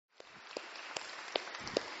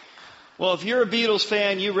Well, if you're a Beatles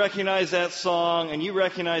fan, you recognize that song and you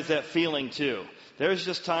recognize that feeling too. There's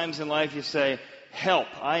just times in life you say, help,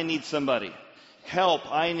 I need somebody. Help,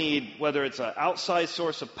 I need, whether it's an outside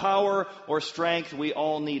source of power or strength, we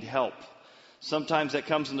all need help. Sometimes that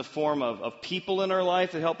comes in the form of people in our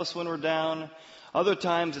life that help us when we're down. Other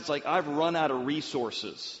times it's like, I've run out of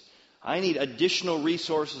resources. I need additional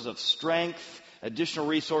resources of strength, additional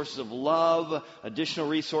resources of love, additional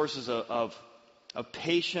resources of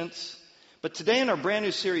patience. But today in our brand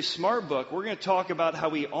new series, SmartBook, we're going to talk about how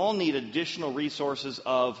we all need additional resources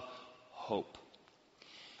of hope.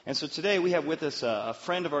 And so today we have with us a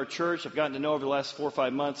friend of our church I've gotten to know over the last 4 or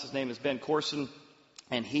 5 months. His name is Ben Corson,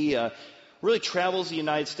 and he really travels the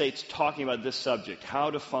United States talking about this subject, how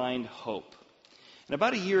to find hope. And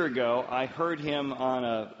about a year ago, I heard him on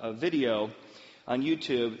a video on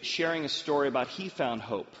YouTube sharing a story about he found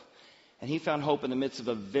hope. And he found hope in the midst of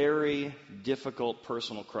a very difficult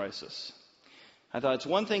personal crisis. I thought it's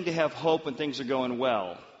one thing to have hope when things are going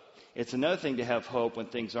well. It's another thing to have hope when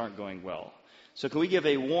things aren't going well. So can we give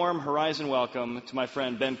a warm Horizon welcome to my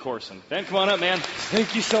friend Ben Corson. Ben, come on up, man.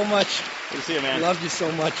 Thank you so much. Good to see you, man. Love you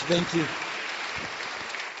so much. Thank you.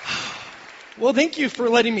 Well, thank you for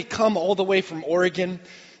letting me come all the way from Oregon.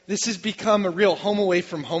 This has become a real home away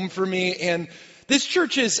from home for me. And this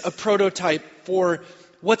church is a prototype for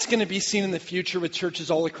what's going to be seen in the future with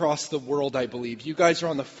churches all across the world, I believe. You guys are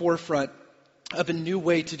on the forefront of a new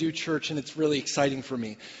way to do church, and it's really exciting for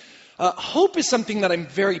me. Hope is something that I'm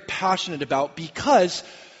very passionate about because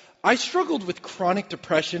I struggled with chronic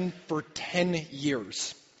depression for 10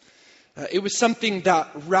 years. It was something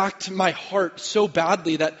that racked my heart so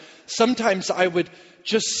badly that sometimes I would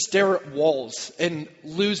just stare at walls and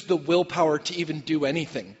lose the willpower to even do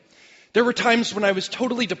anything. There were times when I was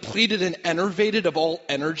totally depleted and enervated of all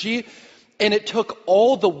energy, and it took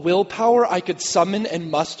all the willpower I could summon and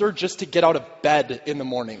muster just to get out of bed in the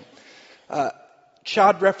morning.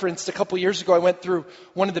 Chad referenced a couple years ago, I went through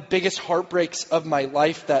one of the biggest heartbreaks of my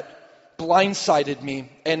life that blindsided me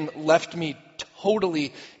and left me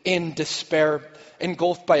totally in despair,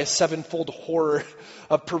 engulfed by a sevenfold horror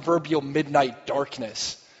of proverbial midnight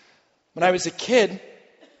darkness. When I was a kid,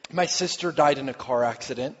 my sister died in a car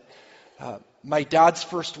accident. My dad's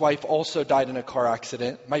first wife also died in a car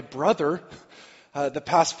accident. My brother, the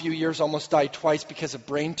past few years, almost died twice because of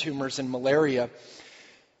brain tumors and malaria.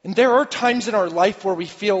 And there are times in our life where we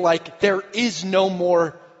feel like there is no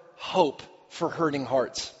more hope for hurting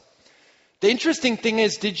hearts. The interesting thing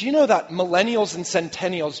is, did you know that millennials and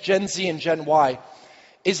centennials, Gen Z and Gen Y,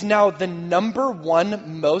 is now the number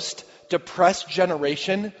one most depressed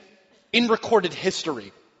generation in recorded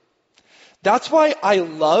history? That's why I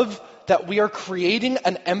love that we are creating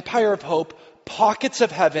an empire of hope, pockets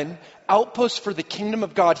of heaven, outposts for the kingdom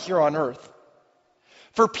of God here on earth.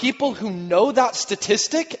 For people who know that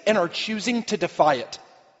statistic and are choosing to defy it.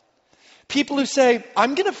 People who say,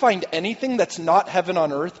 I'm going to find anything that's not heaven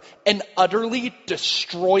on earth and utterly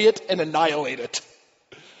destroy it and annihilate it.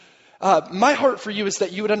 My heart for you is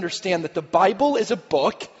that you would understand that the Bible is a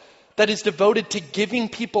book that is devoted to giving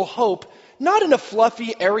people hope, not in a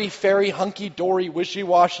fluffy, airy-fairy, hunky-dory,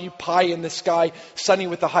 wishy-washy, pie in the sky, sunny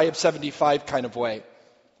with a high of 75 kind of way,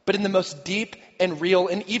 but in the most deep and real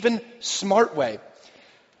and even smart way.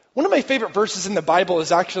 One of my favorite verses in the Bible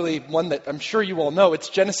is actually one that I'm sure you all know. It's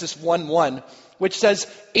Genesis 1:1, which says,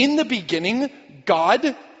 in the beginning,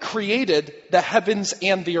 God created the heavens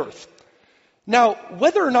and the earth. Now,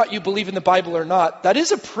 whether or not you believe in the Bible or not, that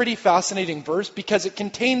is a pretty fascinating verse because it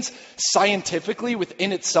contains scientifically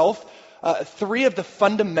within itself 3 of the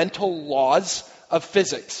fundamental laws of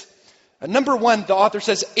physics. Number 1, the author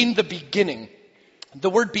says, in the beginning.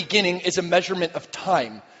 The word beginning is a measurement of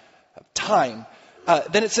time.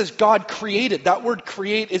 Then it says God created. That word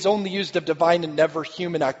create is only used of divine and never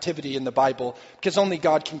human activity in the Bible because only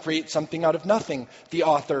God can create something out of nothing, the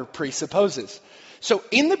author presupposes. So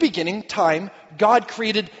in the beginning, time, God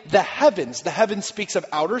created the heavens. The heavens speaks of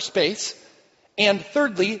outer space. And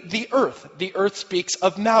thirdly, the earth. The earth speaks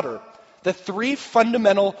of matter. The 3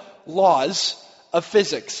 fundamental laws of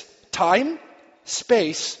physics: time,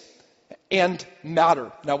 space, and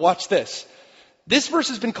matter. Now watch this. This verse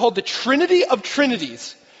has been called the Trinity of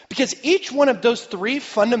Trinities because each one of those 3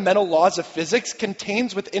 fundamental laws of physics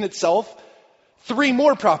contains within itself 3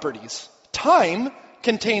 more properties. Time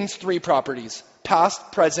contains 3 properties: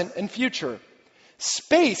 past, present, and future.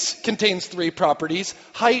 Space contains 3 properties: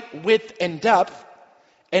 height, width, and depth.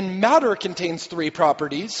 And matter contains 3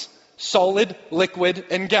 properties: solid, liquid,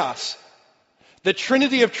 and gas. The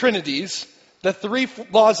Trinity of Trinities, the 3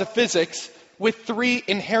 laws of physics with 3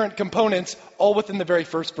 inherent components, all within the very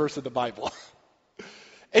first verse of the Bible.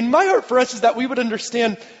 And my heart for us is that we would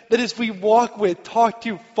understand that as we walk with, talk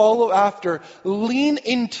to, follow after, lean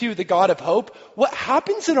into the God of hope, what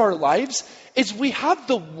happens in our lives is we have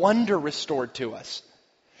the wonder restored to us.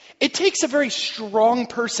 It takes a very strong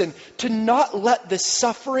person to not let the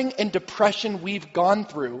suffering and depression we've gone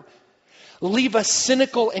through leave us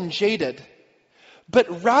cynical and jaded,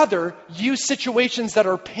 but rather use situations that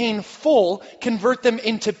are painful, convert them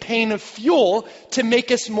into pain of fuel to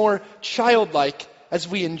make us more childlike as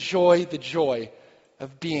we enjoy the joy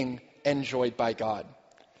of being enjoyed by God.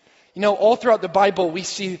 You know, all throughout the Bible, we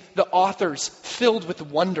see the authors filled with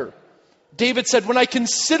wonder. David said, when I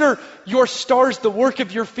consider your stars, the work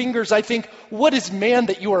of your fingers, I think, what is man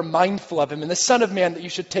that you are mindful of him, and the son of man that you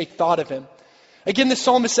should take thought of him? Again, the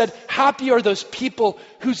psalmist said, happy are those people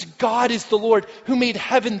whose God is the Lord, who made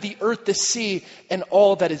heaven, the earth, the sea, and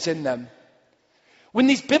all that is in them. When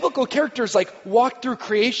these biblical characters walked through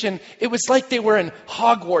creation, it was like they were in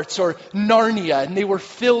Hogwarts or Narnia, and they were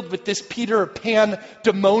filled with this Peter Pan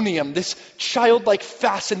demonium, this childlike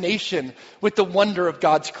fascination with the wonder of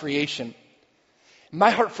God's creation.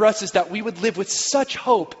 My heart for us is that we would live with such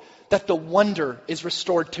hope that the wonder is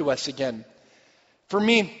restored to us again. For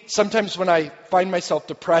me, sometimes when I find myself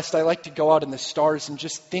depressed, I like to go out in the stars and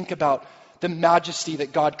just think about the majesty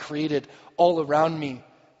that God created all around me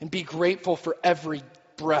and be grateful for every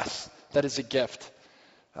breath that is a gift.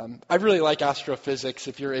 I really like astrophysics,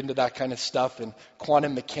 if you're into that kind of stuff, and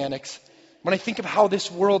quantum mechanics. When I think of how this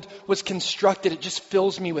world was constructed, it just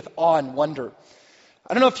fills me with awe and wonder.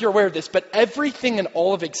 I don't know if you're aware of this, but everything in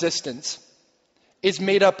all of existence is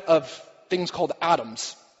made up of things called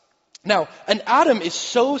atoms. Now, an atom is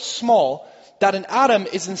so small that an atom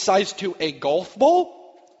is in size to a golf ball,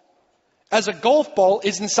 as a golf ball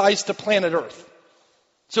is in size to planet Earth.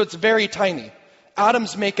 So it's very tiny.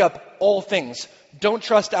 Atoms make up all things. Don't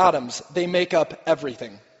trust atoms. They make up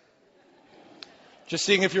everything. Just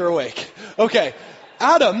seeing if you're awake. Okay.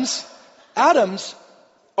 Atoms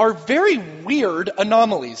are very weird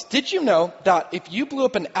anomalies. Did you know that if you blew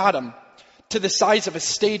up an atom to the size of a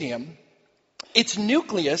stadium, its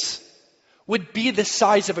nucleus would be the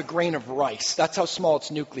size of a grain of rice? That's how small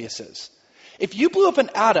its nucleus is. If you blew up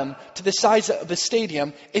an atom to the size of a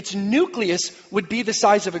stadium, its nucleus would be the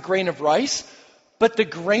size of a grain of rice, but the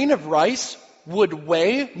grain of rice would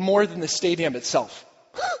weigh more than the stadium itself.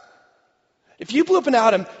 If you blew up an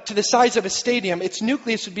atom to the size of a stadium, its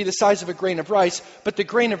nucleus would be the size of a grain of rice, but the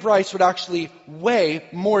grain of rice would actually weigh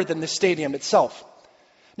more than the stadium itself.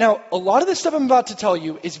 Now, a lot of the stuff I'm about to tell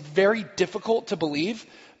you is very difficult to believe,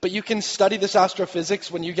 but you can study this astrophysics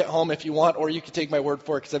when you get home if you want, or you can take my word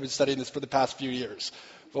for it because I've been studying this for the past few years.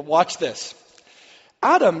 But watch this.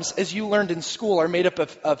 Atoms, as you learned in school, are made up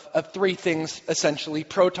of three things, essentially: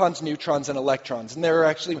 protons, neutrons, and electrons. And there are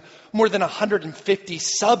actually more than 150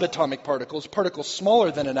 subatomic particles, particles smaller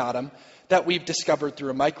than an atom, that we've discovered through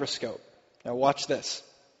a microscope. Now watch this.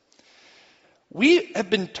 We have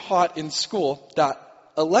been taught in school that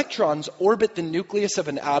electrons orbit the nucleus of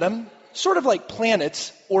an atom, sort of like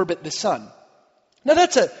planets orbit the sun. Now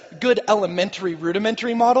that's a good elementary,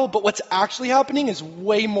 rudimentary model, but what's actually happening is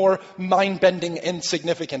way more mind-bending and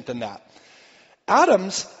significant than that.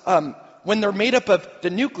 Atoms, when they're made up of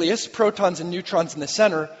the nucleus, protons and neutrons in the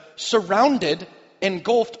center, surrounded,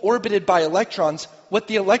 engulfed, orbited by electrons, what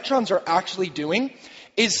the electrons are actually doing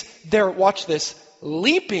is they're, watch this,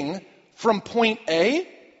 leaping from point A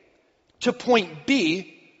to point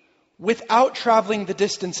B without traveling the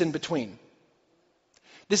distance in between.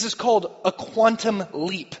 This is called a quantum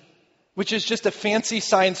leap, which is just a fancy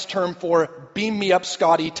science term for beam me up,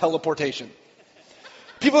 Scotty, teleportation.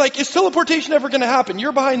 People are like, is teleportation ever going to happen?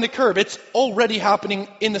 You're behind the curve. It's already happening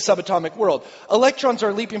in the subatomic world. Electrons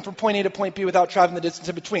are leaping from point A to point B without traveling the distance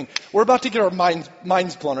in between. We're about to get our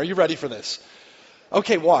minds blown. Are you ready for this?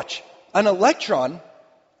 Okay, watch. An electron,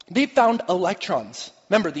 they found electrons.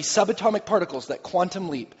 Remember, these subatomic particles that quantum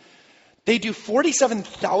leap. They do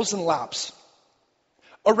 47,000 laps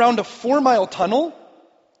around a 4-mile tunnel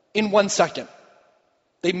in 1 second.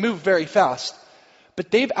 They move very fast.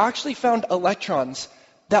 But they've actually found electrons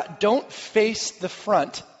that don't face the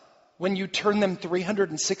front when you turn them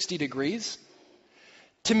 360 degrees.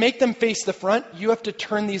 To make them face the front, you have to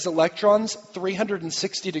turn these electrons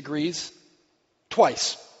 360 degrees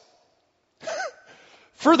twice.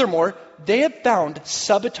 Furthermore, they have found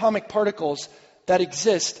subatomic particles that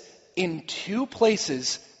exist in 2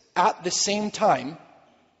 places at the same time,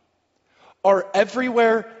 are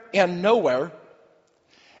everywhere and nowhere,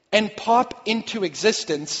 and pop into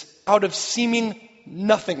existence out of seeming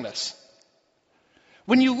nothingness.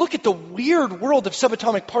 When you look at the weird world of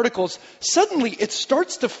subatomic particles, suddenly it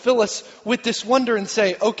starts to fill us with this wonder and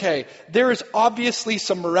say, okay, there is obviously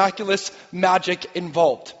some miraculous magic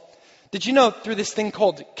involved. Did you know through this thing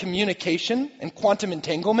called communication and quantum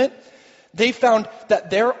entanglement, they found that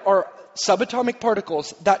there are subatomic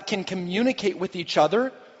particles that can communicate with each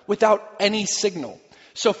other without any signal.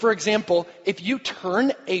 So for example, if you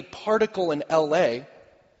turn a particle in LA,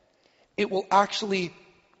 it will actually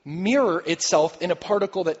mirror itself in a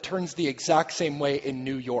particle that turns the exact same way in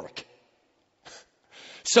New York.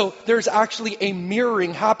 So there's actually a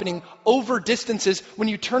mirroring happening over distances. When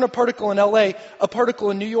you turn a particle in LA, a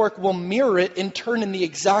particle in New York will mirror it and turn in the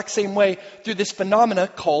exact same way through this phenomena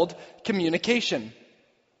called communication.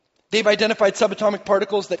 They've identified subatomic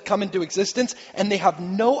particles that come into existence, and they have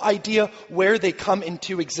no idea where they come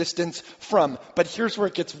into existence from. But here's where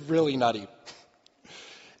it gets really nutty.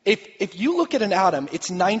 If you look at an atom, it's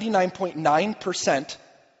 99.9%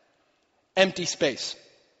 empty space.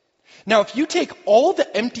 Now, if you take all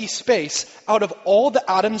the empty space out of all the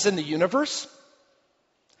atoms in the universe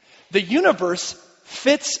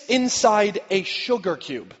fits inside a sugar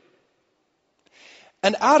cube.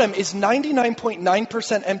 An atom is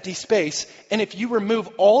 99.9% empty space, and if you remove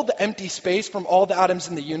all the empty space from all the atoms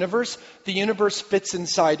in the universe fits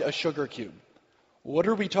inside a sugar cube. What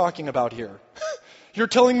are we talking about here? You're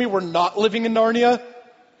telling me we're not living in Narnia?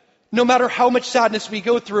 No matter how much sadness we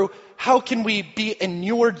go through, how can we be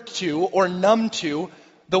inured to or numb to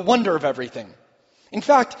the wonder of everything? In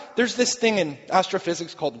fact, there's this thing in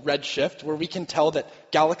astrophysics called redshift, where we can tell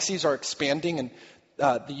that galaxies are expanding and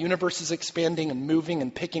the universe is expanding and moving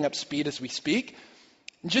and picking up speed as we speak.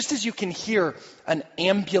 And just as you can hear an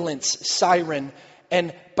ambulance siren,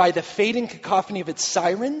 and by the fading cacophony of its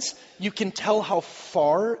sirens, you can tell how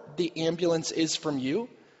far the ambulance is from you.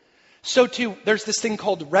 So too, there's this thing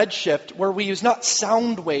called redshift, where we use not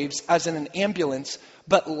sound waves as in an ambulance,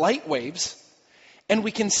 but light waves. And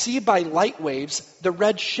we can see by light waves the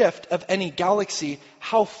redshift of any galaxy,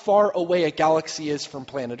 how far away a galaxy is from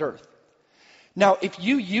planet Earth. Now, if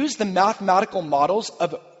you use the mathematical models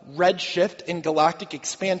of redshift and galactic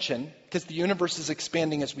expansion, because the universe is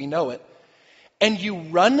expanding as we know it, and you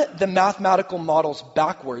run the mathematical models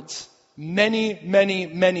backwards many, many,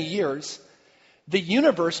 many years, the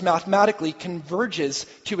universe mathematically converges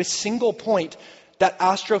to a single point that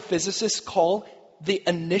astrophysicists call the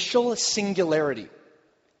initial singularity.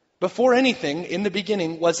 Before anything, in the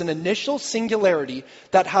beginning, was an initial singularity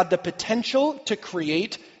that had the potential to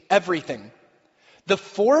create everything. The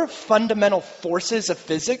four fundamental forces of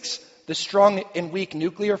physics, the strong and weak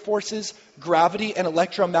nuclear forces, gravity, and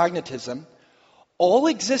electromagnetism, all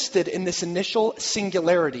existed in this initial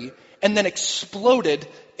singularity and then exploded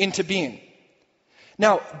into being.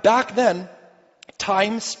 Now, back then,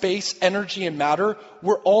 time, space, energy, and matter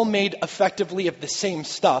were all made effectively of the same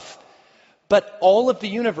stuff, but all of the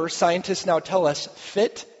universe, scientists now tell us,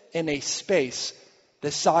 fit in a space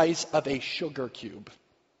the size of a sugar cube.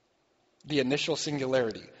 The initial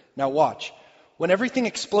singularity. Now watch. When everything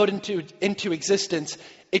exploded into existence,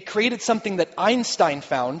 it created something that Einstein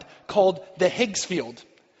found called the Higgs field.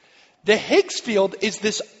 The Higgs field is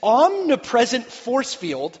this omnipresent force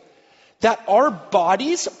field that our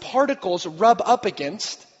bodies' particles rub up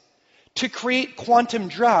against to create quantum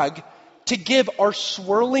drag to give our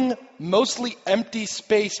swirling, mostly empty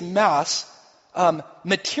space mass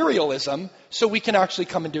materialism so we can actually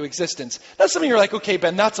come into existence. Now some of you are like, okay,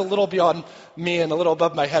 Ben, that's a little beyond me and a little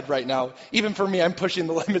above my head right now. Even for me, I'm pushing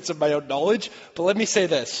the limits of my own knowledge. But let me say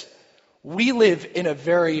this. We live in a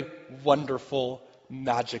very wonderful,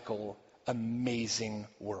 magical, amazing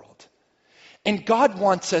world. And God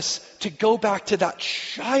wants us to go back to that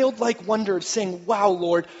childlike wonder of saying, wow,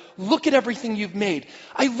 Lord, look at everything you've made.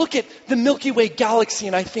 I look at the Milky Way galaxy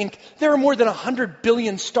and I think there are more than 100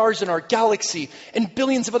 billion stars in our galaxy and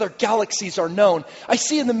billions of other galaxies are known. I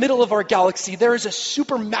see in the middle of our galaxy there is a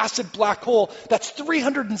supermassive black hole that's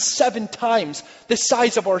 307 times the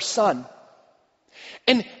size of our sun.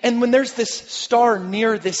 And when there's this star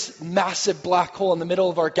near this massive black hole in the middle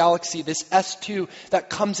of our galaxy, this S2 that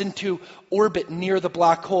comes into orbit near the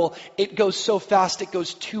black hole, it goes so fast it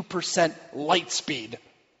goes 2% light speed.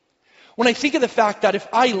 When I think of the fact that if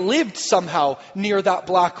I lived somehow near that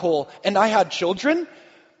black hole and I had children,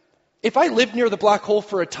 if I lived near the black hole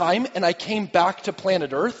for a time and I came back to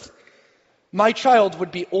planet Earth, my child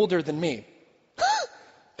would be older than me.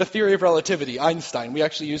 The theory of relativity, Einstein, we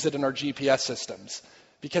actually use it in our GPS systems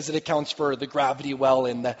because it accounts for the gravity well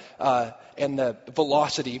and the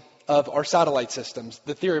velocity of our satellite systems.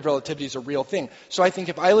 The theory of relativity is a real thing. So I think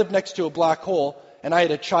if I lived next to a black hole and I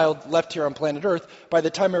had a child left here on planet Earth, by the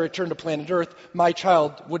time I returned to planet Earth, my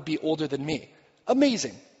child would be older than me.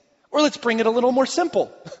 Amazing. Or let's bring it a little more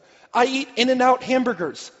simple. I eat In-N-Out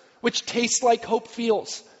hamburgers, which taste like hope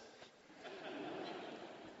feels.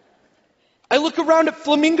 I look around at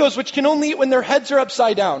flamingos, which can only eat when their heads are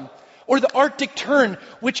upside down. Or the Arctic tern,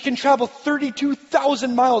 which can travel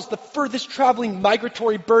 32,000 miles, the furthest traveling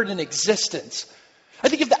migratory bird in existence. I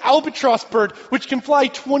think of the albatross bird, which can fly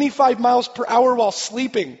 25 miles per hour while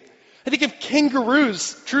sleeping. I think of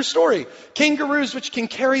kangaroos, true story, kangaroos which can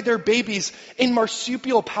carry their babies in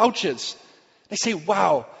marsupial pouches. I say,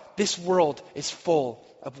 wow, this world is full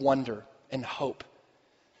of wonder and hope.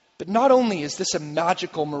 But not only is this a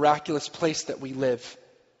magical, miraculous place that we live,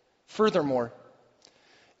 furthermore,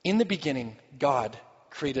 in the beginning, God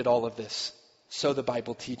created all of this, so the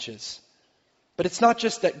Bible teaches. But it's not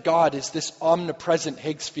just that God is this omnipresent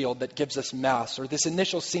Higgs field that gives us mass, or this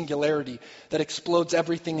initial singularity that explodes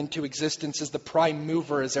everything into existence as the prime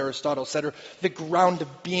mover, as Aristotle said, or the ground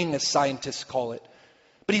of being, as scientists call it.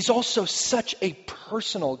 But He's also such a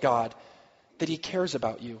personal God that He cares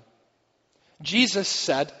about you. Jesus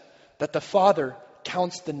said that the Father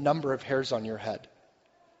counts the number of hairs on your head.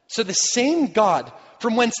 So the same God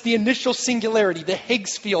from whence the initial singularity, the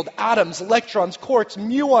Higgs field, atoms, electrons, quarks,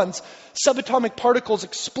 muons, subatomic particles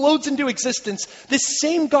explodes into existence, this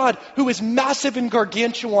same God who is massive and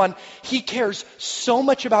gargantuan, He cares so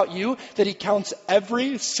much about you that He counts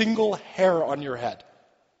every single hair on your head.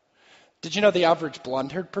 Did you know the average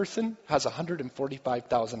blonde-haired person has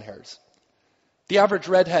 145,000 hairs? The average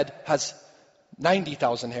redhead has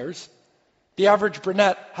 90,000 hairs. The average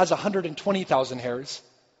brunette has 120,000 hairs.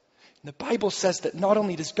 And the Bible says that not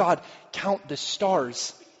only does God count the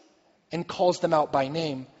stars and calls them out by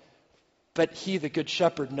name, but He, the Good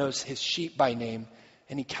Shepherd, knows His sheep by name,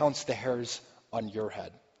 and He counts the hairs on your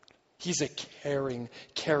head. He's a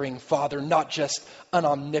caring Father, not just an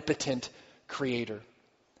omnipotent Creator.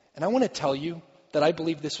 And I want to tell you that I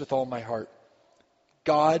believe this with all my heart.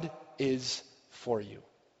 God is for you.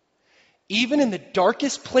 Even in the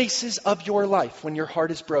darkest places of your life, when your heart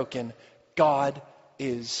is broken, God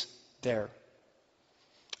is there.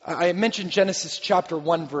 I mentioned Genesis chapter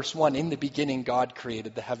 1, verse 1. In the beginning, God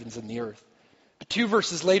created the heavens and the earth. But 2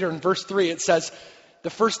 verses later, in verse 3, it says, the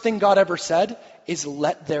first thing God ever said is,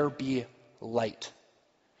 let there be light.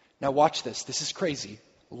 Now watch this. This is crazy.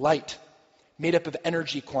 Light, made up of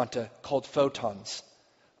energy quanta called photons.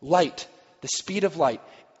 Light, the speed of light,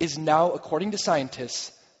 is now, according to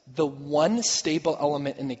scientists, the one stable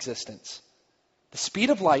element in existence. The speed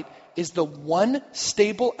of light is the one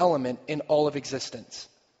stable element in all of existence.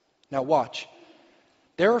 Now watch.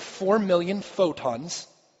 There are 4 million photons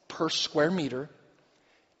per square meter,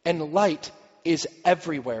 and light is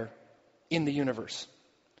everywhere in the universe.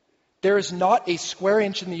 There is not a square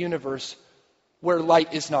inch in the universe where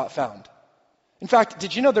light is not found. In fact,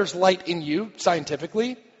 did you know there's light in you,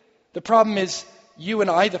 scientifically? The problem is, you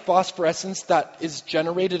and I, the phosphorescence that is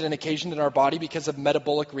generated and occasioned in our body because of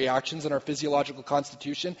metabolic reactions in our physiological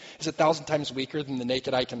constitution is 1,000 times weaker than the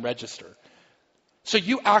naked eye can register. So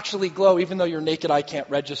you actually glow even though your naked eye can't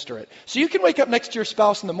register it. So you can wake up next to your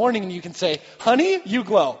spouse in the morning and you can say, honey, you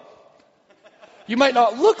glow. You might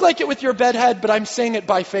not look like it with your bedhead, but I'm saying it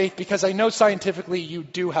by faith because I know scientifically you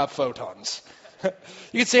do have photons.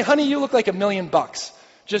 You can say, honey, you look like $1 million.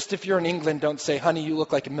 Just if you're in England, don't say, honey, you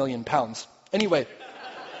look like £1 million. Anyway.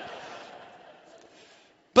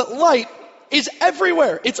 But light is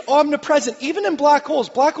everywhere. It's omnipresent. Even in black holes.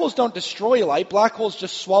 Black holes don't destroy light. Black holes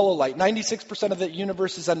just swallow light. 96% of the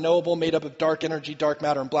universe is unknowable, made up of dark energy, dark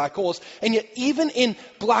matter, and black holes. And yet even in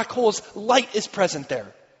black holes, light is present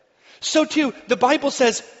there. So too, the Bible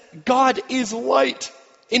says, God is light.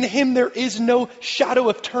 In Him there is no shadow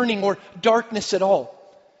of turning or darkness at all.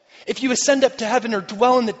 If you ascend up to heaven or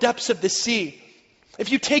dwell in the depths of the sea,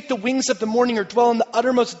 if you take the wings of the morning or dwell in the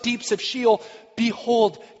uttermost deeps of Sheol,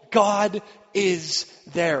 behold, God is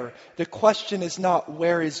there. The question is not,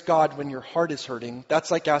 where is God when your heart is hurting? That's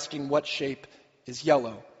like asking, what shape is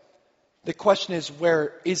yellow? The question is,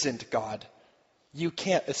 where isn't God? You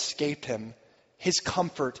can't escape Him. His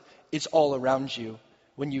comfort is all around you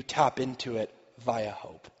when you tap into it via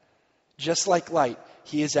hope. Just like light,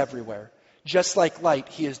 He is everywhere. Just like light,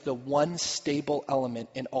 He is the one stable element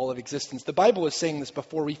in all of existence. The Bible was saying this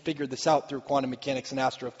before we figured this out through quantum mechanics and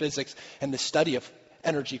astrophysics and the study of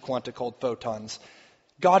energy quanta called photons.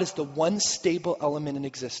 God is the one stable element in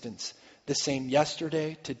existence, the same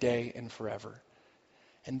yesterday, today, and forever.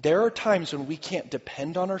 And there are times when we can't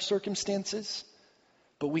depend on our circumstances,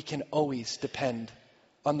 but we can always depend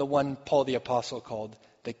on the one Paul the Apostle called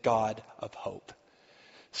the God of hope.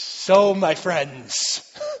 So, my friends,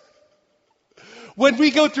 when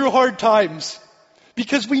we go through hard times,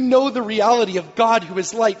 because we know the reality of God who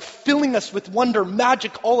is light, filling us with wonder,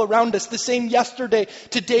 magic all around us, the same yesterday,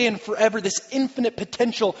 today, and forever, this infinite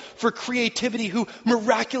potential for creativity, who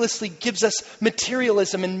miraculously gives us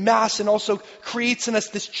materialism and mass and also creates in us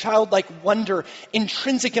this childlike wonder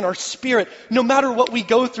intrinsic in our spirit. No matter what we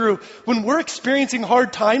go through, when we're experiencing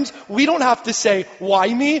hard times, we don't have to say,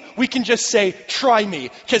 why me? We can just say, try me,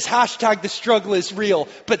 because # the struggle is real,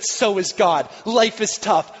 but so is God. Life is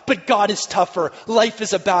tough, but God is tougher. Life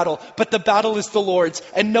is a battle, but the battle is the Lord's,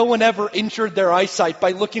 and no one ever injured their eyesight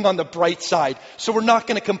by looking on the bright side. So we're not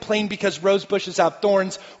going to complain because rose bushes have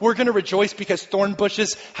thorns. We're going to rejoice because thorn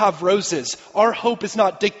bushes have roses. Our hope is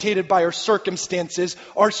not dictated by our circumstances.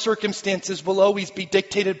 Our circumstances will always be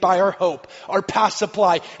dictated by our hope. Our past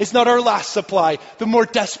supply is not our last supply. The more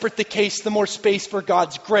desperate the case, the more space for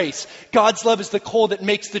God's grace. God's love is the coal that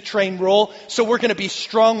makes the train roll, so we're going to be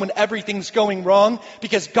strong when everything's going wrong,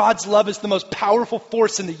 because God's love is the most powerful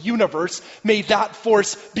force in the universe. May that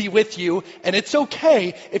force be with you. And it's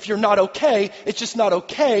okay if you're not okay. It's just not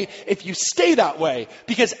okay if you stay that way,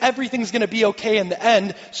 because everything's going to be okay in the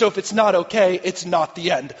end. So if it's not okay, it's not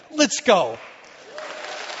the end. Let's go.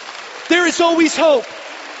 There is always hope.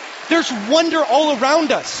 There's wonder all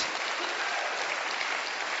around us.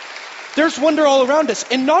 There's wonder all around us.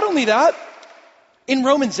 And not only that, in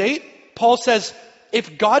Romans 8, Paul says,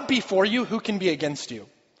 if God be for you, who can be against you?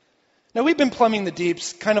 Now, we've been plumbing the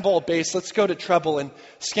deeps, kind of all base. Let's go to treble and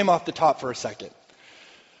skim off the top for a second.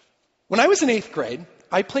 When I was in 8th grade,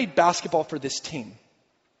 I played basketball for this team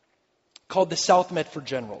called the South Medford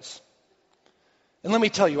Generals. And let me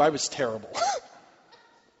tell you, I was terrible.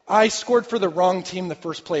 I scored for the wrong team the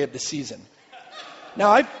first play of the season. Now,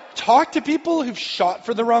 I've talked to people who've shot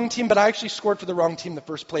for the wrong team, but I actually scored for the wrong team the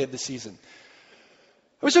first play of the season.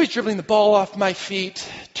 I was always dribbling the ball off my feet,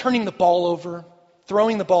 turning the ball over,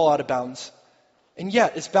 throwing the ball out of bounds. And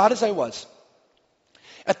yet, as bad as I was,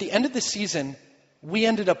 at the end of the season, we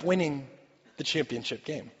ended up winning the championship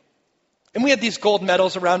game. And we had these gold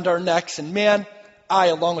medals around our necks, and man, I,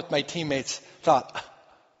 along with my teammates, thought,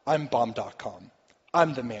 I'm bomb.com.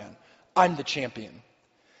 I'm the man. I'm the champion.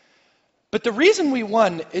 But the reason we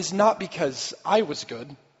won is not because I was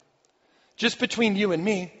good. Just between you and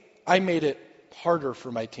me, I made it harder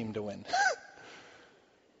for my team to win.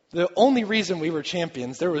 The only reason we were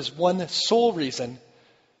champions, there was one sole reason, and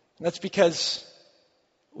that's because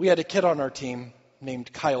we had a kid on our team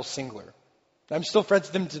named Kyle Singler. I'm still friends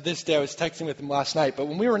with him to this day. I was texting with him last night, but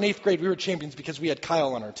when we were in 8th grade, we were champions because we had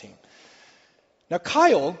Kyle on our team. Now,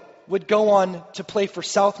 Kyle would go on to play for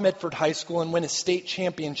South Medford High School and win a state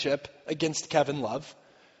championship against Kevin Love.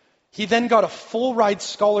 He then got a full-ride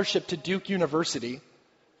scholarship to Duke University,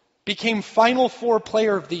 became Final Four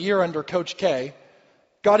Player of the Year under Coach K,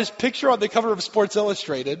 got his picture on the cover of Sports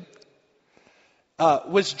Illustrated,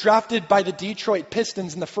 was drafted by the Detroit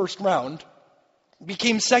Pistons in the first round,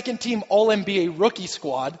 became second-team All-NBA rookie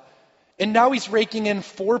squad, and now he's raking in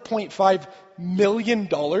 $4.5 million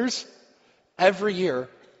every year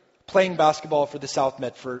playing basketball for the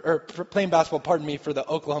for the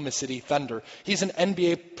Oklahoma City Thunder. He's an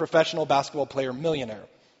NBA professional basketball player millionaire.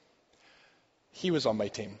 He was on my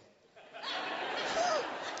team.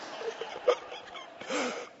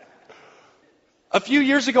 A few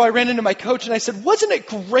years ago, I ran into my coach and I said, wasn't it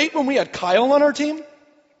great when we had Kyle on our team?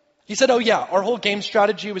 He said, oh yeah, our whole game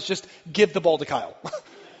strategy was just give the ball to Kyle.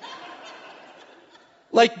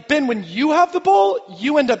 Like, Ben, when you have the ball,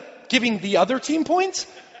 you end up giving the other team points.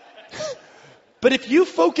 But if you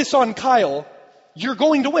focus on Kyle, you're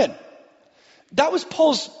going to win. That was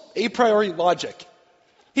Paul's a priori logic.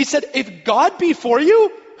 He said, if God be for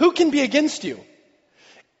you, who can be against you?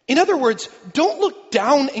 In other words, don't look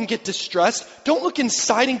down and get distressed. Don't look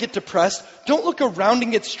inside and get depressed. Don't look around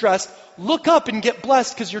and get stressed. Look up and get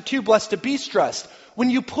blessed because you're too blessed to be stressed. When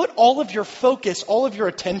you put all of your focus, all of your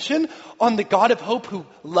attention on the God of hope who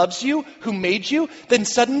loves you, who made you, then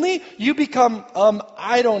suddenly you become,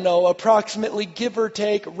 approximately, give or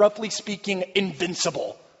take, roughly speaking,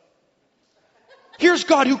 invincible. Here's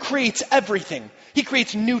God who creates everything. He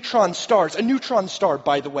creates neutron stars. A neutron star,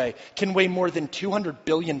 by the way, can weigh more than 200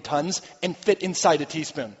 billion tons and fit inside a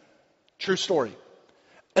teaspoon. True story.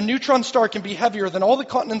 A neutron star can be heavier than all the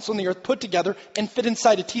continents on the earth put together and fit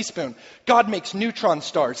inside a teaspoon. God makes neutron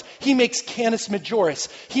stars. He makes Canis Majoris.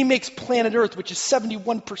 He makes planet Earth, which is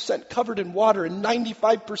 71% covered in water, and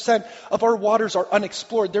 95% of our waters are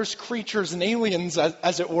unexplored. There's creatures and aliens,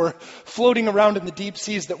 as it were, floating around in the deep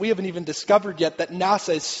seas that we haven't even discovered yet, that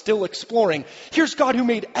NASA is still exploring. Here's God who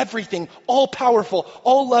made everything, all powerful,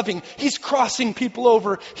 all loving. He's crossing people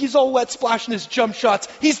over. He's all wet splashing his jump shots.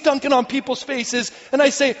 He's dunking on people's faces. And I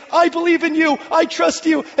say, I believe in you. I trust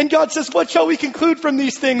you. And God says, what shall we conclude from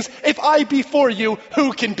these things? If I be for you,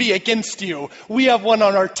 who can be against you? We have one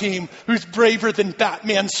on our team who's braver than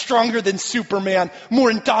Batman, stronger than Superman,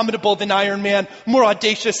 more indomitable than Iron Man, more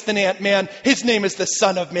audacious than Ant-Man. His name is the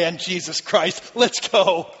Son of Man, Jesus Christ. Let's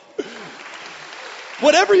go.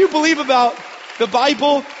 Whatever you believe about the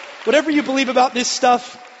Bible, whatever you believe about this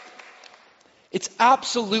stuff, it's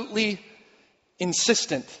absolutely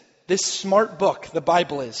insistent. This smart book, the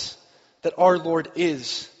Bible, is that our Lord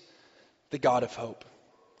is the God of hope.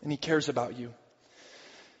 And He cares about you.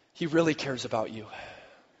 He really cares about you.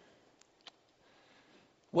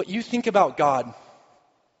 What you think about God,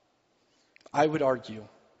 I would argue,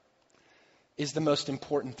 is the most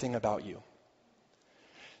important thing about you.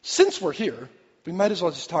 Since we're here, we might as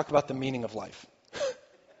well just talk about the meaning of life.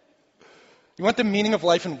 You want the meaning of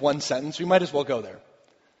life in one sentence? We might as well go there.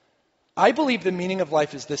 I believe the meaning of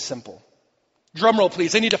life is this simple. Drum roll,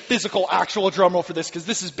 please. I need a physical, actual drum roll for this because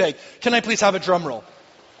this is big. Can I please have a drum roll?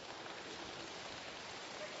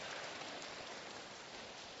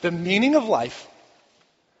 The meaning of life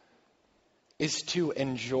is to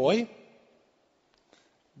enjoy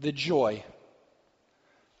the joy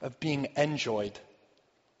of being enjoyed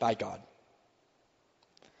by God.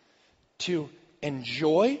 To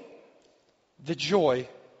enjoy the joy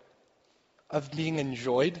of being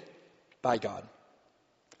enjoyed by God.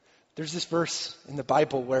 There's this verse in the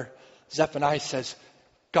Bible where Zephaniah says,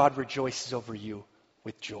 God rejoices over you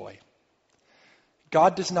with joy.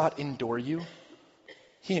 God does not endure you.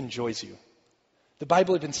 He enjoys you. The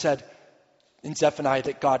Bible even said in Zephaniah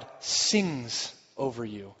that God sings over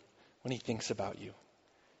you when He thinks about you.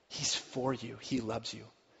 He's for you. He loves you.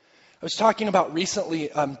 I was talking about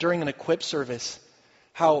recently during an Equip service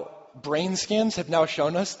how brain scans have now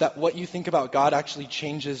shown us that what you think about God actually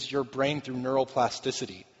changes your brain through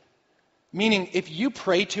neuroplasticity. Meaning, if you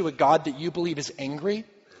pray to a God that you believe is angry,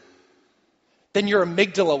 then your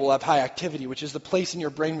amygdala will have high activity, which is the place in your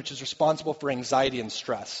brain which is responsible for anxiety and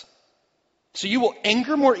stress. So you will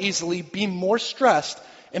anger more easily, be more stressed,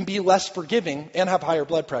 and be less forgiving, and have higher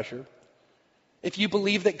blood pressure if you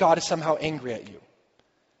believe that God is somehow angry at you.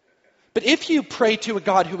 But if you pray to a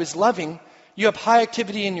God who is loving, you have high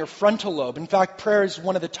activity in your frontal lobe. In fact, prayer is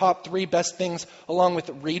one of the top 3 best things, along with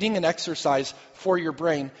reading and exercise, for your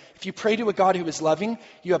brain. If you pray to a God who is loving,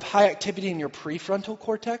 you have high activity in your prefrontal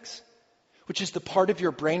cortex, which is the part of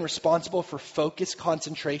your brain responsible for focus,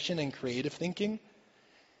 concentration, and creative thinking.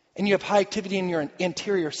 And you have high activity in your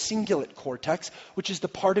anterior cingulate cortex, which is the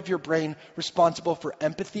part of your brain responsible for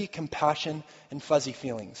empathy, compassion, and fuzzy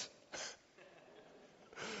feelings.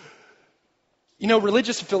 You know,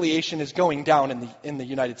 religious affiliation is going down in the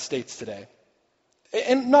United States today.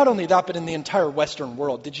 And not only that, but in the entire Western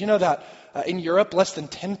world. Did you know that in Europe, less than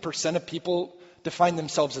 10% of people define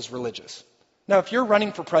themselves as religious? Now, if you're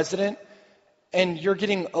running for president and you're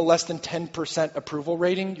getting a less than 10% approval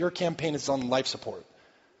rating, your campaign is on life support.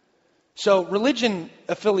 So religion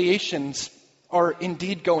affiliations are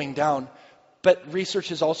indeed going down. But research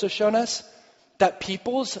has also shown us that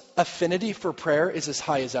people's affinity for prayer is as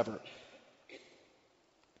high as ever.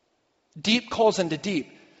 Deep calls into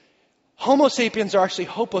deep. Homo sapiens are actually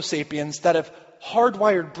Homo sapiens that have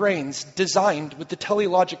hardwired brains designed with the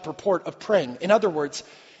teleologic purport of praying. In other words,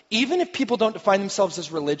 even if people don't define themselves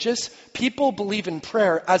as religious, people believe in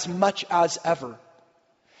prayer as much as ever.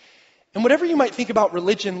 And whatever you might think about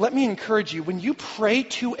religion, let me encourage you, when you pray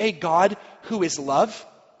to a God who is love,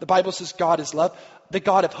 the Bible says God is love, the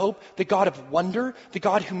God of hope, the God of wonder, the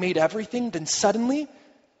God who made everything, then suddenly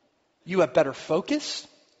you have better focus,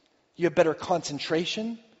 you have better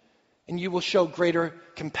concentration, and you will show greater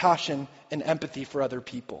compassion and empathy for other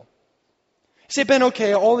people. You say, Ben,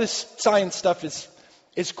 okay, all this science stuff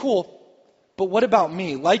is cool, but what about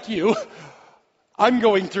me? Like you, I'm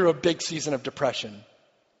going through a big season of depression.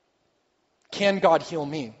 Can God heal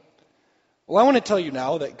me? Well, I want to tell you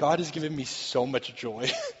now that God has given me so much joy.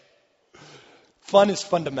 Fun is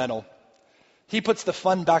fundamental. He puts the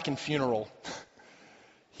fun back in funeral.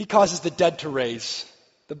 He causes the dead to raise,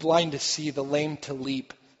 the blind to see, the lame to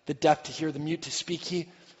leap, the deaf to hear, the mute to speak.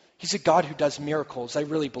 He's a God who does miracles. I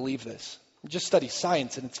really believe this. Just study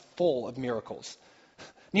science and it's full of miracles.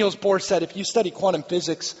 Niels Bohr said, if you study quantum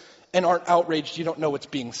physics and aren't outraged, you don't know what's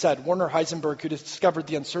being said. Werner Heisenberg, who discovered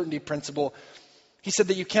the uncertainty principle, he said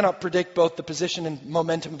that you cannot predict both the position and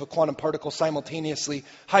momentum of a quantum particle simultaneously.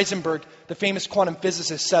 Heisenberg, the famous quantum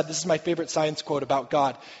physicist, said, this is my favorite science quote about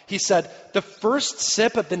God. He said, the first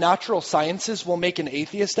sip of the natural sciences will make an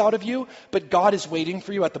atheist out of you, but God is waiting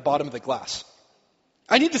for you at the bottom of the glass.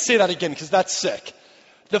 I need to say that again because that's sick.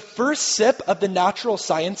 The first sip of the natural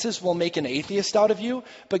sciences will make an atheist out of you,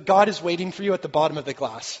 but God is waiting for you at the bottom of the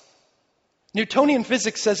glass. Newtonian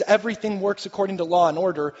physics says everything works according to law and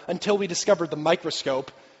order until we discovered the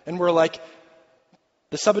microscope, and we're like,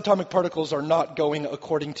 the subatomic particles are not going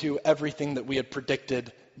according to everything that we had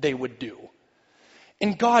predicted they would do.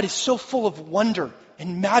 And God is so full of wonder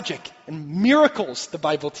and magic and miracles, the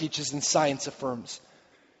Bible teaches and science affirms.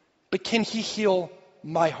 But can he heal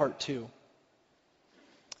my heart too?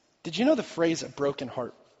 Did you know the phrase a broken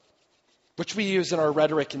heart, which we use in our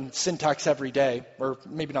rhetoric and syntax every day, or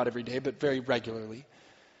maybe not every day, but very regularly?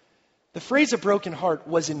 The phrase a broken heart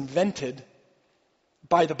was invented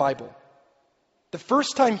by the Bible. The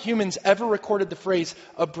first time humans ever recorded the phrase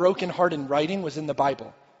a broken heart in writing was in the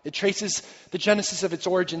Bible. It traces the genesis of its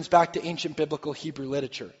origins back to ancient biblical Hebrew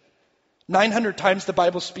literature. 900 times the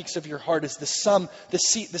Bible speaks of your heart as the sum, the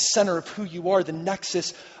seat, the center of who you are, the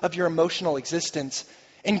nexus of your emotional existence.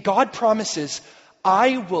 And God promises,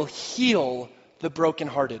 I will heal the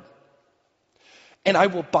brokenhearted, and I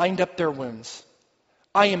will bind up their wounds.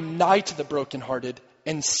 I am nigh to the brokenhearted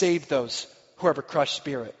and save those who have a crushed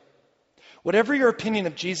spirit. Whatever your opinion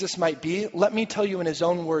of Jesus might be, let me tell you in his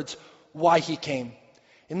own words why he came.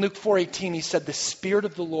 In Luke 4:18, he said, the Spirit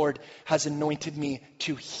of the Lord has anointed me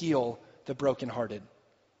to heal the brokenhearted.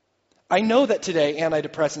 I know that today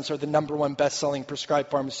antidepressants are the number one best-selling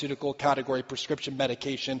prescribed pharmaceutical category prescription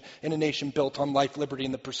medication in a nation built on life, liberty,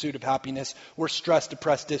 and the pursuit of happiness. We're stressed,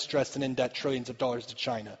 depressed, distressed, and in debt trillions of dollars to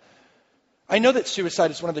China. I know that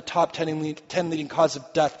suicide is one of the top 10 leading causes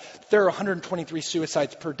of death. There are 123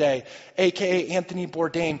 suicides per day, a.k.a. Anthony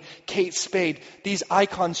Bourdain, Kate Spade, these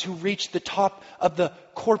icons who reach the top of the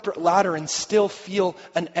corporate ladder and still feel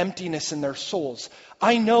an emptiness in their souls.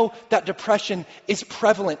 I know that depression is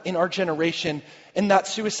prevalent in our generation and that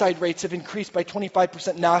suicide rates have increased by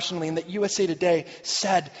 25% nationally, and that USA Today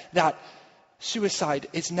said that suicide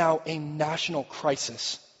is now a national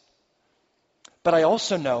crisis. But I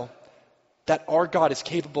also know that our God is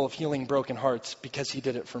capable of healing broken hearts because he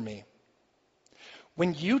did it for me.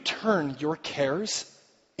 When you turn your cares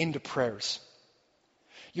into prayers,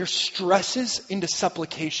 your stresses into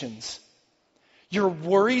supplications, your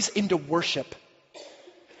worries into worship,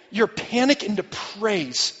 your panic into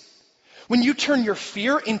praise, when you turn your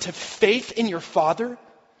fear into faith in your Father,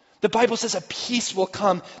 the Bible says a peace will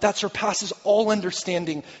come that surpasses all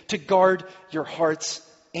understanding to guard your hearts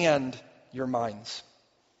and your minds.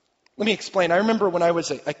 Let me explain. I remember when I was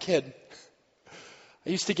a kid, I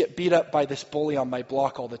used to get beat up by this bully on my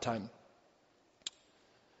block all the time.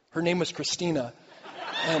 Her name was Christina.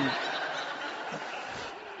 And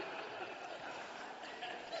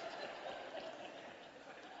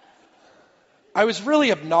I was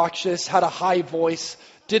really obnoxious, had a high voice,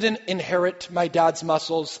 didn't inherit my dad's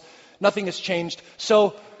muscles. Nothing has changed.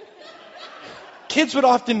 So kids would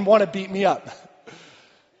often want to beat me up.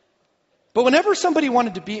 But whenever somebody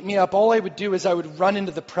wanted to beat me up, all I would do is I would run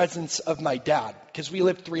into the presence of my dad, because we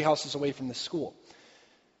lived 3 houses away from the school.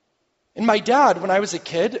 And my dad, when I was a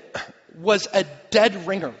kid, was a dead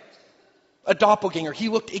ringer, a doppelganger. He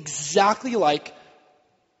looked exactly like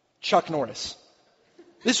Chuck Norris.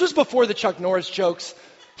 This was before the Chuck Norris jokes.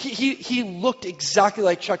 He looked exactly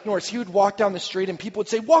like Chuck Norris. He would walk down the street and people would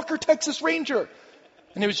say, Walker, Texas Ranger.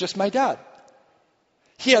 And it was just my dad.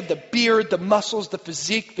 He had the beard, the muscles, the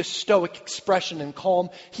physique, the stoic expression and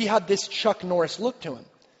calm. He had this Chuck Norris look to him.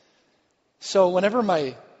 So whenever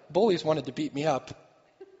my bullies wanted to beat me up,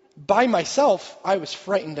 by myself, I was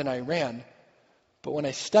frightened and I ran. But when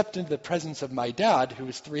I stepped into the presence of my dad, who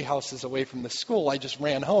was 3 houses away from the school, I just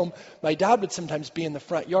ran home. My dad would sometimes be in the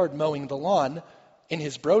front yard mowing the lawn in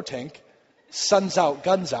his bro tank, sun's out,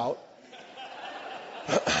 guns out.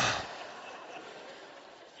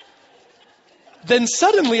 Then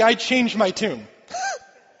suddenly I changed my tune.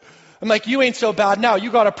 I'm like, you ain't so bad now.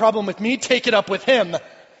 You got a problem with me? Take it up with him.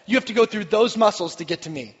 You have to go through those muscles to get to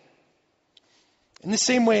me. In the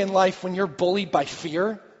same way in life, when you're bullied by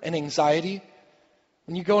fear and anxiety,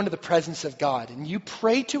 when you go into the presence of God and you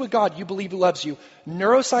pray to a God you believe who loves you,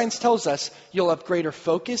 neuroscience tells us you'll have greater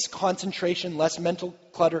focus, concentration, less mental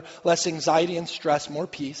clutter, less anxiety and stress, more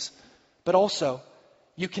peace. But also,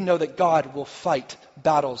 you can know that God will fight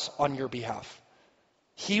battles on your behalf.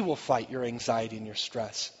 He will fight your anxiety and your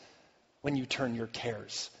stress when you turn your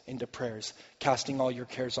cares into prayers, casting all your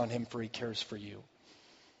cares on him, for he cares for you.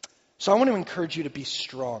 So I want to encourage you to be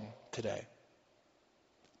strong today,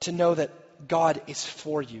 to know that God is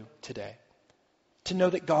for you today, to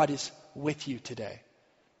know that God is with you today,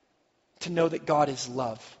 to know that God is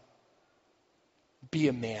love. Be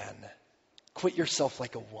a man. Quit yourself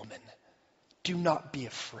like a woman. Do not be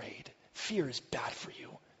afraid. Fear is bad for you.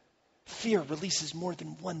 Fear releases more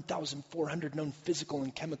than 1,400 known physical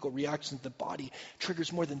and chemical reactions in the body,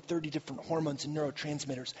 triggers more than 30 different hormones and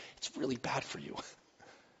neurotransmitters. It's really bad for you.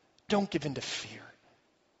 Don't give in to fear.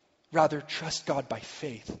 Rather, trust God by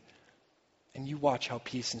faith, and you watch how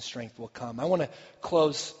peace and strength will come. I want to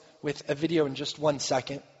close with a video in just 1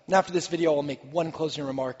 second. And after this video, I'll make one closing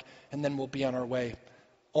remark, and then we'll be on our way,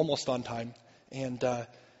 almost on time. And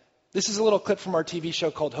this is a little clip from our TV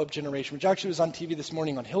show called Hope Generation, which actually was on TV this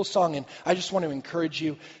morning on Hillsong. And I just want to encourage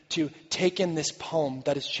you to take in this poem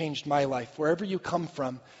that has changed my life. Wherever you come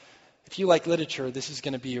from, if you like literature, this is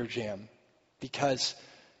going to be your jam. Because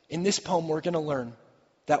in this poem, we're going to learn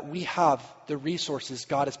that we have the resources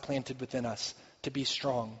God has planted within us to be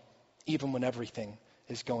strong, even when everything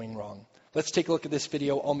is going wrong. Let's take a look at this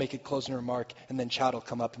video. I'll make a closing remark, and then Chad will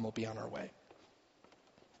come up and we'll be on our way.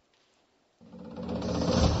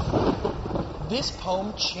 This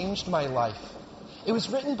poem changed my life. It was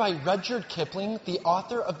written by Rudyard Kipling, the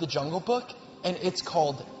author of The Jungle Book, and it's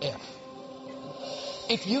called If.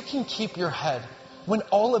 If you can keep your head when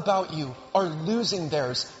all about you are losing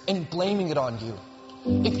theirs and blaming it on you,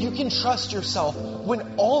 if you can trust yourself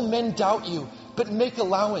when all men doubt you but make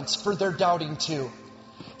allowance for their doubting too,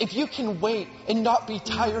 if you can wait and not be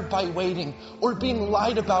tired by waiting, or being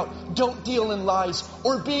lied about, don't deal in lies,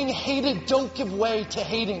 or being hated, don't give way to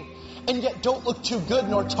hating, and yet don't look too good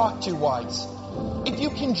nor talk too wise. If you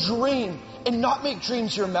can dream and not make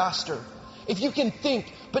dreams your master, if you can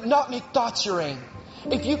think but not make thoughts your aim,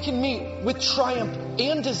 if you can meet with triumph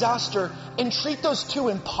and disaster and treat those two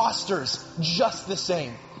imposters just the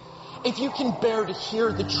same, if you can bear to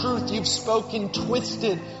hear the truth you've spoken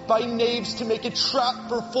twisted by knaves to make a trap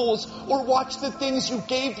for fools, or watch the things you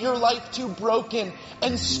gave your life to broken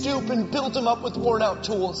and stoop and build them up with worn out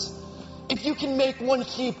tools, if you can make one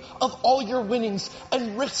heap of all your winnings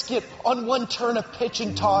and risk it on one turn of pitch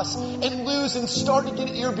and toss, and lose and start again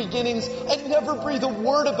at your beginnings and never breathe a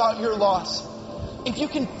word about your loss, if you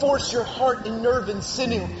can force your heart and nerve and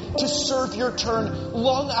sinew to serve your turn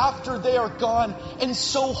long after they are gone, and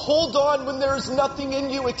so hold on when there is nothing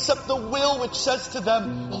in you except the will which says to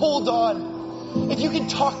them, hold on. If you can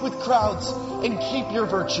talk with crowds and keep your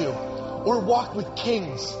virtue, or walk with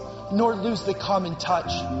kings, nor lose the common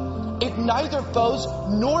touch, if neither foes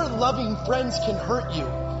nor loving friends can hurt you,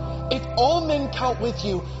 if all men count with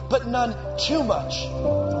you, but none too much,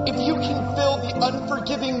 if you can fill the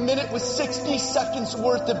unforgiving minute with 60 seconds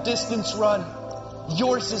worth of distance run,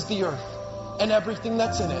 yours is the earth and everything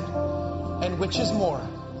that's in it, and which is more,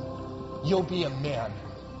 you'll be a man,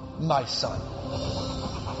 my son.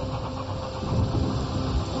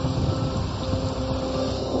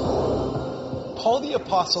 Paul the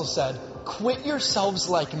Apostle said, quit yourselves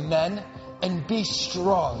like men and be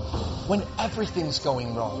strong when everything's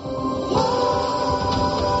going wrong.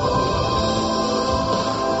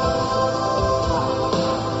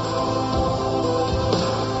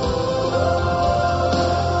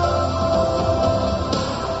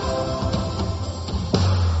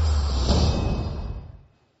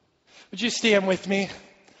 Would you stand with me?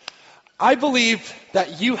 I believe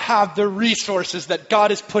that you have the resources that God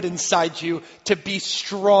has put inside you to be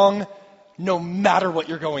strong no matter what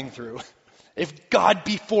you're going through. If God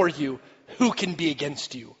be for you, who can be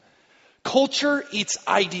against you? Culture eats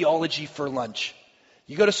ideology for lunch.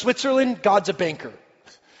 You go to Switzerland, God's a banker.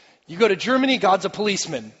 You go to Germany, God's a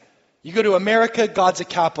policeman. You go to America, God's a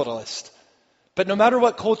capitalist. But no matter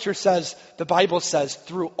what culture says, the Bible says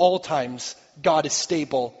through all times, God is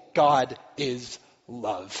stable. God is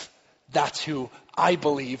love. That's who I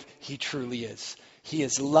believe he truly is. He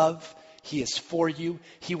is love. He is for you.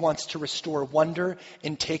 He wants to restore wonder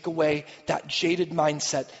and take away that jaded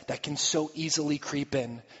mindset that can so easily creep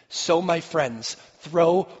in. So, my friends,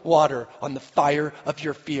 throw water on the fire of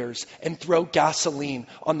your fears and throw gasoline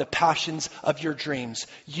on the passions of your dreams.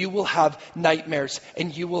 You will have nightmares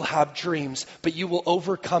and you will have dreams, but you will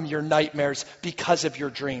overcome your nightmares because of your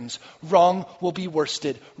dreams. Wrong will be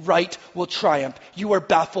worsted. Right will triumph. You are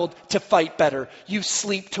baffled to fight better. You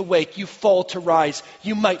sleep to wake. You fall to rise.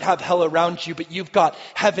 You might have hell around you, but you've got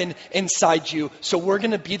heaven inside you. So we're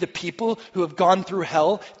going to be the people who have gone through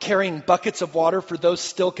hell, carrying buckets of water for those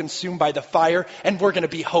still consumed by the fire, and and we're going to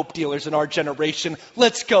be hope dealers in our generation.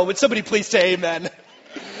 Let's go. Would somebody please say amen?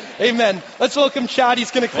 Amen. Let's welcome Chad.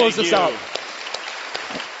 He's going to close us out.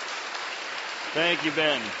 Thank you,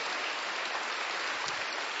 Ben.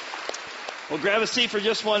 Well, grab a seat for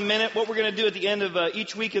just 1 minute. What we're going to do at the end of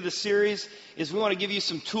each week of the series is we want to give you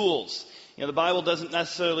some tools. You know, the Bible doesn't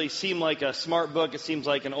necessarily seem like a SmartBook. It seems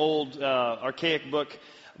like an old, archaic book.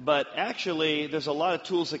 But actually, there's a lot of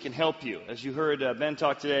tools that can help you. As you heard Ben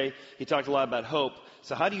talk today, he talked a lot about hope.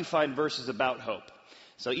 So how do you find verses about hope?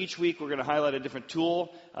 So each week, we're going to highlight a different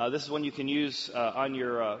tool. This is one you can use on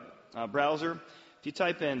your browser. If you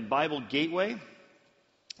type in Bible Gateway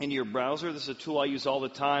into your browser, this is a tool I use all the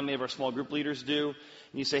time. Many of our small group leaders do.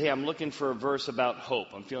 And you say, hey, I'm looking for a verse about hope.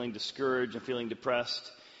 I'm feeling discouraged. I'm feeling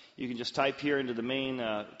depressed. You can just type here into the main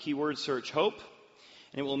keyword search hope,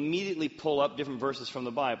 and it will immediately pull up different verses from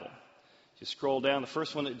the Bible. Just scroll down. The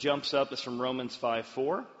first one that jumps up is from Romans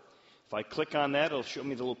 5:4. If I click on that, it'll show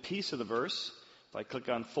me the little piece of the verse. If I click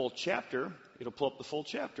on full chapter, it'll pull up the full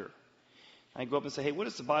chapter. I go up and say, hey, what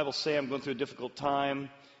does the Bible say? I'm going through a difficult time.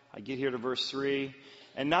 I get here to verse 3.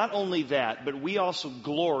 And not only that, but we also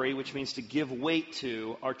glory, which means to give weight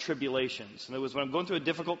to our tribulations. In other words, when I'm going through a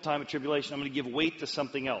difficult time of tribulation, I'm going to give weight to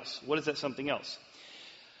something else. What is that something else?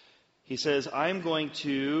 He says, I'm going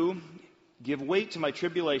to give weight to my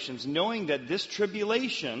tribulations, knowing that this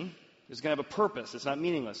tribulation is going to have a purpose. It's not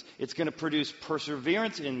meaningless. It's going to produce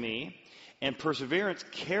perseverance in me, and perseverance,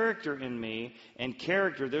 character in me, and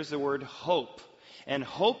character, there's the word hope. And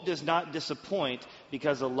hope does not disappoint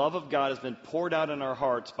because the love of God has been poured out in our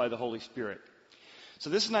hearts by the Holy Spirit. So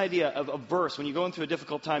this is an idea of a verse. When you go into a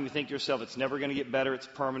difficult time, you think to yourself, it's never going to get better, it's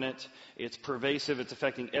permanent, it's pervasive, it's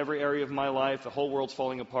affecting every area of my life, the whole world's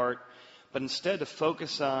falling apart. But instead to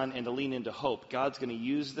focus on and to lean into hope. God's going to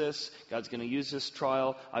use this. God's going to use this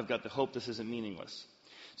trial. I've got the hope this isn't meaningless.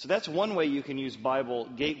 So that's one way you can use Bible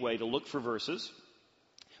Gateway to look for verses.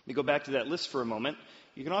 Let me go back to that list for a moment.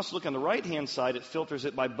 You can also look on the right-hand side. It filters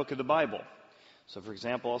it by book of the Bible. So, for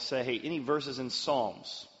example, I'll say, hey, any verses in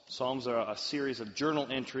Psalms. Psalms are a series of journal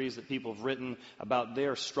entries that people have written about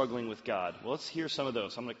their struggling with God. Well, let's hear some of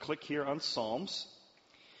those. I'm going to click here on Psalms.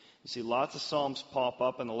 You see lots of Psalms pop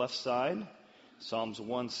up on the left side. Psalms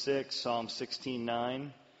 1:6, Psalm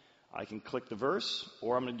 16:9. I can click the verse,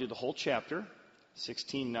 or I'm going to do the whole chapter,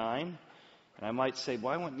 16:9. And I might say,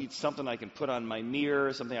 well, I need something I can put on my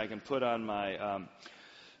mirror, something I can put on my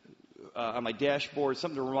dashboard,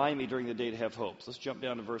 something to remind me during the day to have hope. So let's jump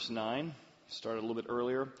down to verse 9. Start a little bit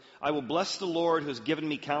earlier. I will bless the Lord who has given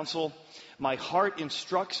me counsel. My heart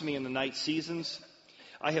instructs me in the night seasons.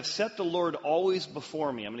 I have set the Lord always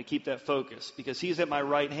before me. I'm going to keep that focus because he's at my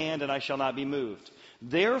right hand and I shall not be moved.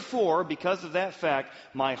 Therefore, because of that fact,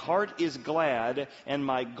 my heart is glad and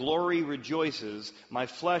my glory rejoices. My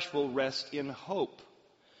flesh will rest in hope.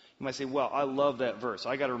 You might say, well, I love that verse.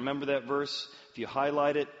 I got to remember that verse. If you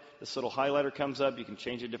highlight it, this little highlighter comes up. You can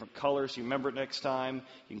change it to different colors so you remember it next time.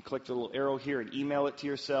 You can click the little arrow here and email it to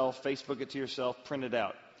yourself, Facebook it to yourself, print it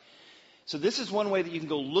out. So this is one way that you can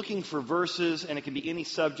go looking for verses, and it can be any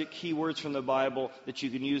subject, keywords from the Bible that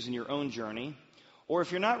you can use in your own journey. Or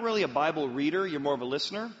if you're not really a Bible reader, you're more of a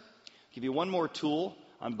listener, I'll give you one more tool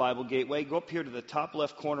on Bible Gateway. Go up here to the top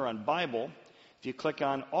left corner on Bible. If you click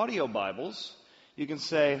on Audio Bibles, you can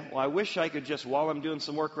say, well, I wish I could just, while I'm doing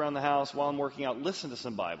some work around the house, while I'm working out, listen to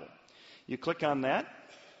some Bible. You click on that.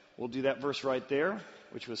 We'll do that verse right there,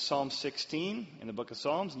 which was Psalm 16 in the book of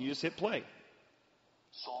Psalms, and you just hit play.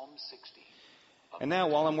 Psalm 16. And now,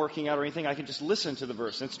 while I'm working out or anything, I can just listen to the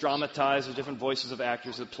verse. And it's dramatized with different voices of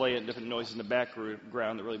actors that play it, and different noises in the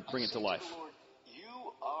background that really bring it to life. Lord,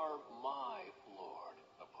 you are my Lord.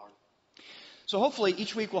 Apart. So hopefully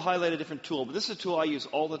each week we'll highlight a different tool. But this is a tool I use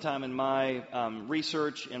all the time in my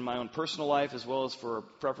research, in my own personal life, as well as for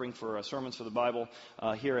preparing for sermons for the Bible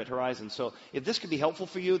here at Horizon. So if this could be helpful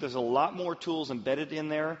for you, there's a lot more tools embedded in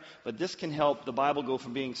there. But this can help the Bible go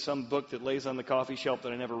from being some book that lays on the coffee shelf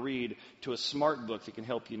that I never read to a smart book that can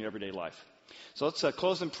help you in your everyday life. So let's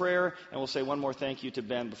close in prayer, and we'll say one more thank you to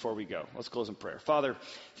Ben before we go. Let's close in prayer. Father,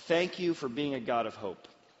 thank you for being a God of hope.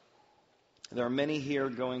 There are many here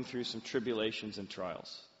going through some tribulations and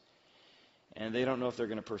trials, and they don't know if they're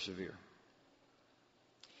going to persevere.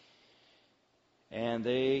 And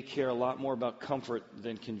they care a lot more about comfort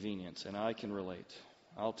than convenience, and I can relate.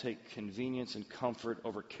 I'll take convenience and comfort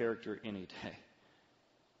over character any day.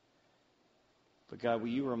 But God, will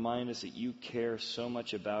you remind us that you care so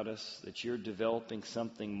much about us, that you're developing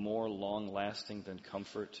something more long-lasting than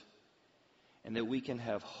comfort, and that we can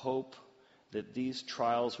have hope that these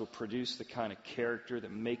trials will produce the kind of character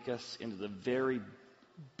that make us into the very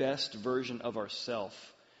best version of ourselves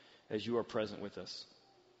as you are present with us.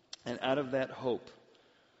 And out of that hope,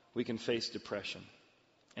 we can face depression.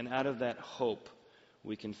 And out of that hope,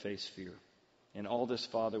 we can face fear. In all this,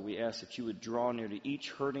 Father, we ask that you would draw near to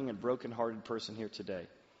each hurting and brokenhearted person here today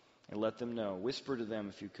and let them know, whisper to them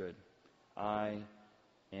if you could, I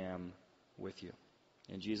am with you.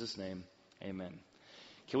 In Jesus' name, amen.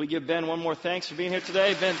 Can we give Ben one more thanks for being here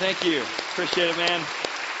today? Ben, thank you. Appreciate it, man.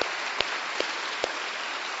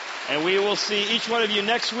 And we will see each one of you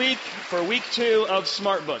next week for week 2 of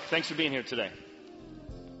SmartBook. Thanks for being here today.